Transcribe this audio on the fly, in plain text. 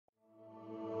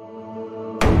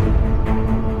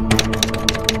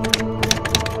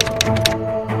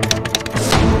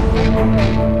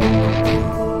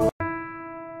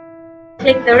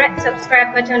click the red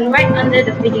subscribe button right under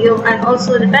the video and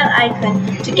also the bell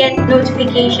icon to get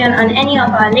notification on any of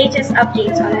our latest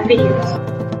updates on the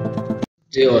videos.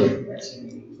 Hey all,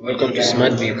 welcome to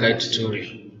Smart Vehicle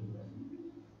tutorial.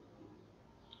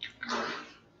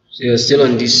 So you're still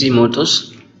on DC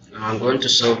motors, and I'm going to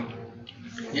solve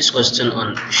this question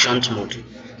on shunt motor.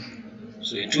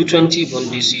 So a 220 volt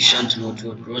DC shunt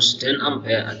motor draws 10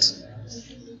 ampere at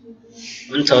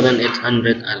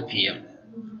 1800 rpm.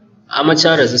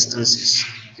 Armature resistance is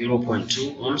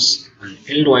 0.2 ohms and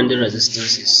field winding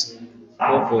resistance is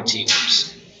 440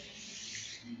 ohms.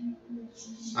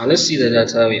 Now let's see the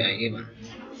data we are given.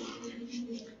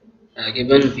 We are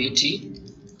given Vt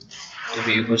to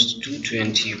be equals to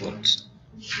 220 volts.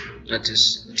 That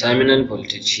is the terminal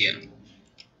voltage here.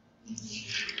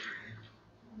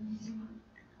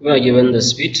 We are given the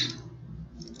speed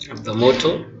of the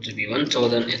motor to be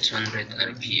 1800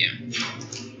 rpm.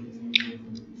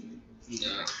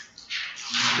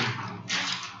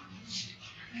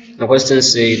 The question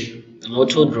said the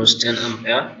motor draws 10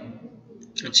 ampere,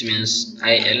 which means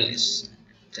IL is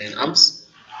 10 amps.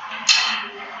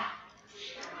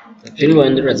 The field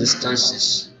winding resistance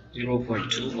is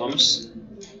 0.2 ohms.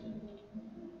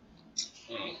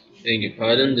 Beg your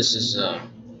pardon, this is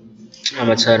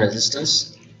armature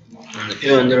resistance, and the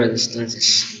field winding resistance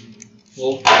is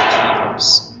 440 ohms.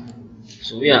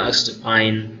 So we are asked to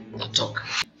find the torque.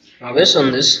 Now based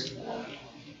on this,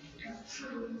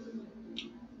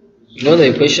 you know the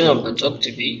equation of the torque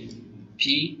to be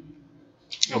P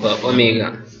over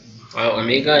omega, while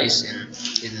omega is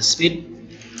the speed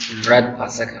in rad per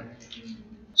second.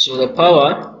 So the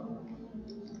power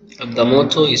of the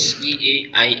motor is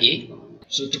IA.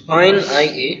 So to find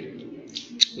IA,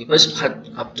 we first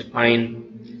have to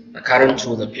find the current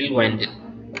through the field winding.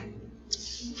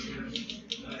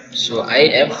 So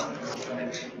IF,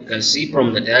 you can see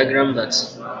from the diagram that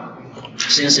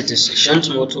since it is a shunt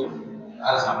motor,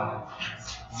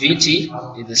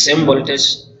 Vt is the same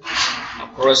voltage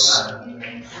across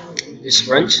this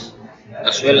branch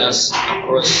as well as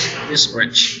across this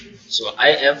branch. So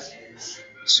IF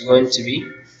is going to be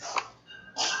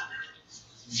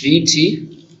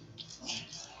Vt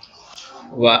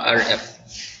over Rf,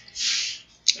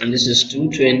 and this is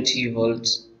 220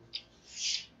 volts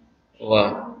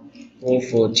over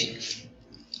 440,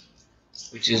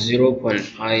 which is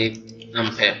 0.5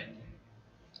 ampere.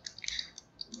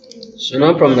 So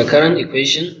now from the current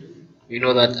equation, we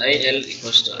know that IL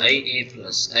equals to IA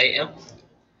plus IF,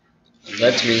 and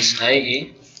that means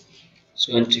IA is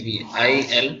going to be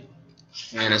IL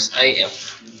minus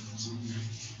IF.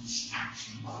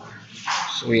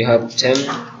 So we have 10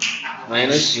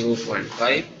 minus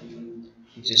 0.5,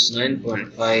 which is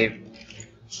 9.5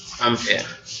 ampere.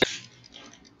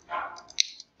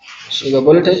 So the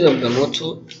voltage of the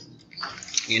motor,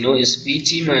 you know, is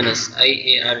Vt minus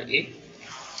IARA,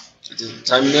 the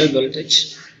terminal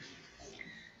voltage,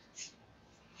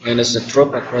 minus the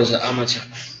drop across the armature.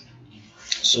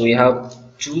 So we have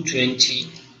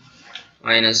 220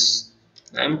 minus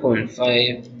 9.5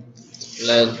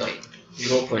 multiplied by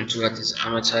 0.2, that is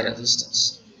armature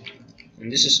resistance,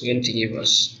 and this is going to give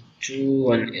us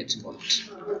 218 volts.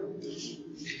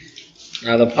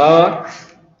 Now the power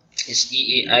is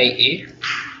EAIA,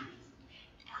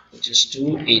 which is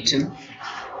 218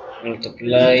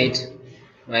 multiplied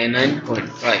by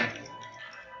 9.5,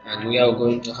 and we are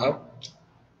going to have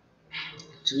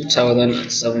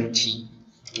 2070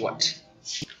 watt.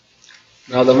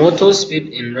 Now the motor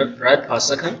speed in rad per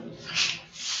second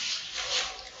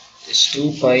is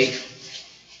 2 pi,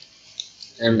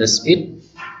 and the speed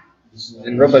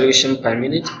in revolution per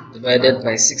minute divided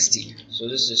by 60. So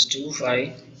this is 2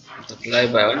 pi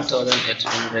multiplied by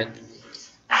 1800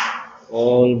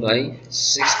 all by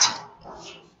 60,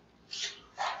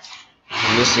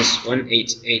 and this is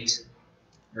 188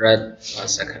 rad per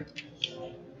second.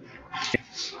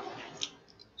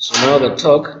 So now the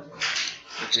torque,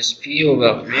 which is P over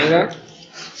omega,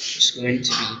 is going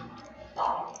to be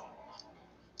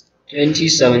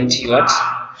 2070 watts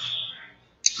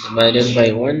divided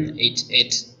by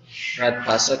 188 rad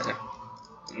per second,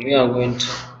 and we are going to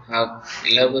have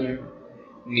 11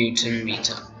 Newton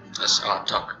meter as our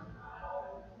torque.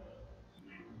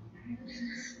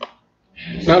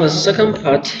 Now the second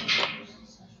part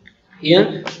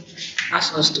here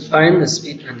asks us to find the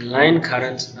speed and line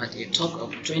current at a torque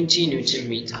of 20 Newton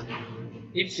meter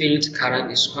if field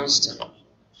current is constant.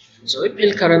 So if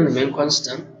field current remains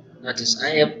constant, that is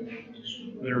IF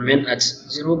will remain at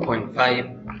 0.5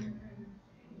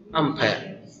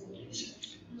 ampere.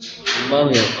 Now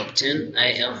we have obtained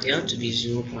IF here to be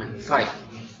 0.5.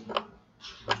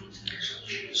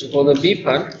 So for the B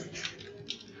part,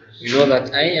 We know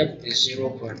that IF is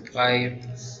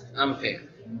 0.5 ampere.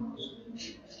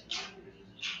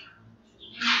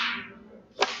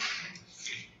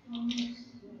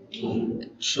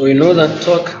 So we know that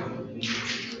torque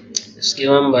is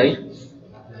given by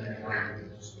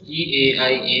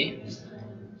EAIA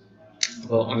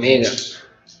over omega,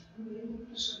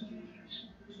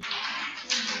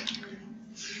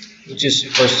 which is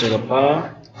equals to the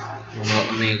power over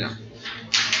omega.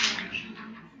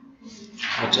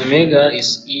 But omega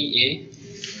is EA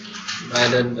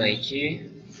divided by K,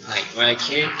 where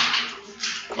K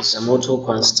is a motor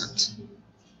constant.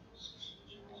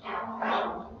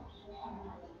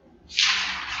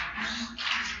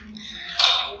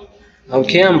 Now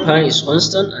K and pi is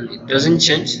constant and it doesn't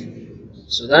change,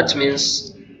 so that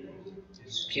means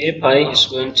K pi is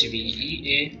going to be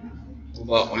EA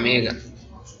over omega,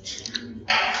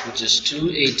 which is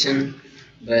 218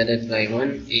 divided by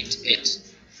 188.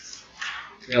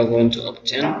 We are going to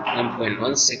obtain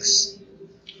 1.16.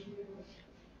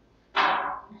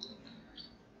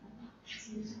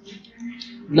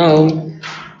 Now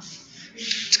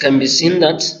it can be seen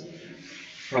that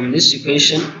from this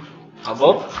equation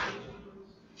above,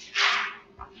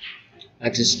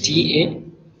 that is TA,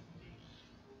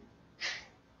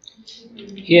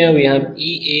 here we have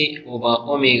EA over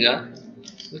omega,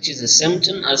 which is the same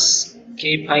thing as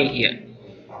K pi here.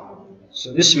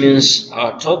 So this means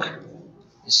our torque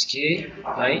is K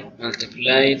pi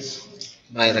multiplied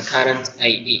by the current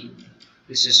IA.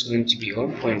 This is going to be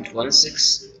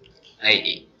 1.16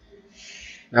 IA.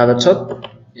 Now the torque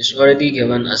is already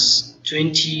given as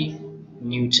 20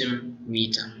 Newton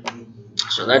meter.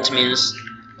 So that means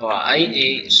our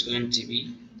IA is going to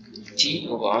be T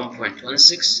over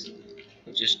 1.16,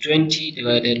 which is 20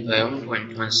 divided by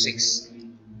 1.16,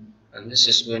 and this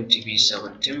is going to be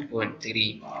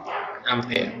 17.3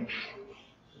 ampere.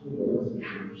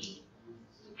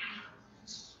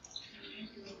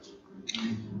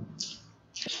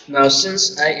 Now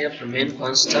since IF remains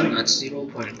constant at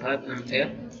 0.5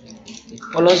 ampere, it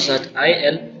follows that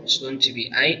IL is going to be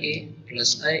IA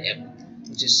plus IF,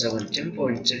 which is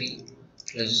 17.3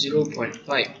 plus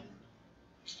 0.5.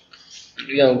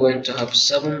 We are going to have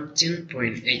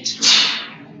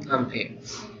 17.8 ampere.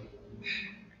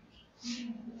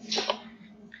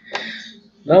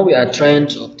 Now we are trying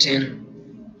to obtain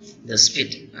the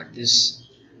speed at this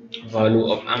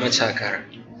value of armature current.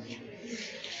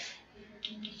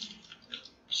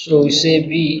 So we say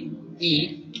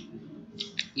EA,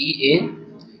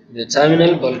 the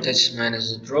terminal voltage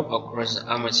minus the drop across the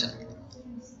armature.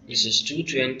 This is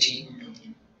 220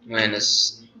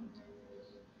 minus,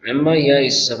 remember here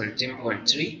is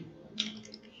 17.3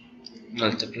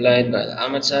 multiplied by the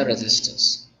armature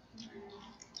resistance.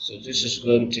 So this is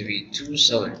going to be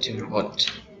 217 volt.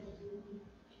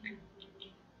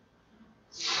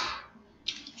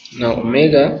 Now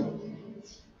omega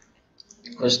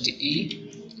equals to E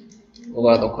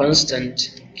over the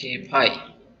constant K pi.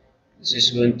 This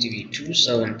is going to be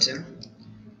 217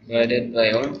 divided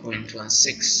by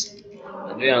 1.16,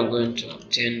 and we are going to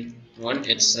obtain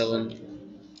 187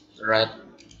 rad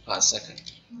per second.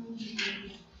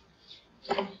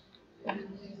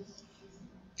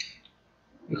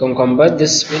 We can convert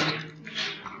this speed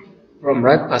from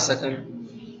rad per second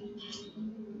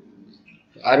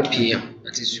to RPM,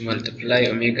 that is, you multiply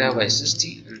omega by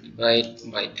 60 and divide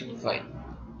by 2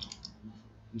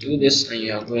 Do this and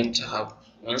you are going to have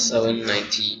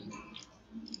 1790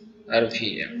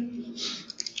 RPM.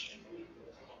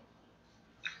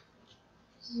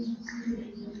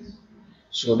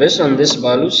 So based on these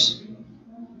values,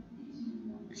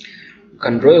 you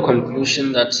can draw a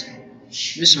conclusion that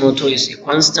this motor is a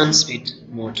constant speed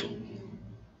motor,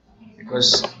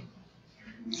 because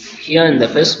here in the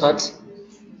first part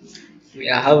we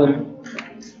are having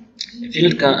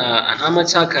an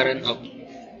armature current of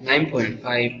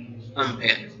 9.5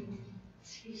 ampere,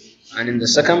 and in the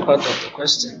second part of the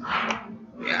question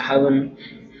we are having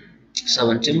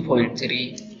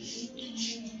 17.3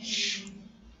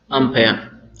 ampere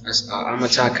as our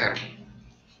armature current,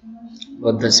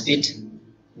 but the speed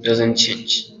doesn't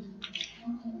change.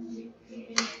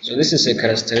 So this is a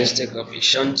characteristic of a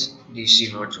shunt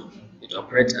DC motor. It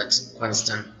operates at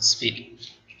constant speed.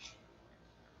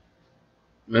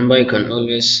 Remember, you can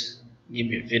always give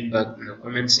your feedback in the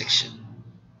comment section.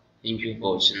 Thank you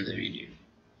for watching the video.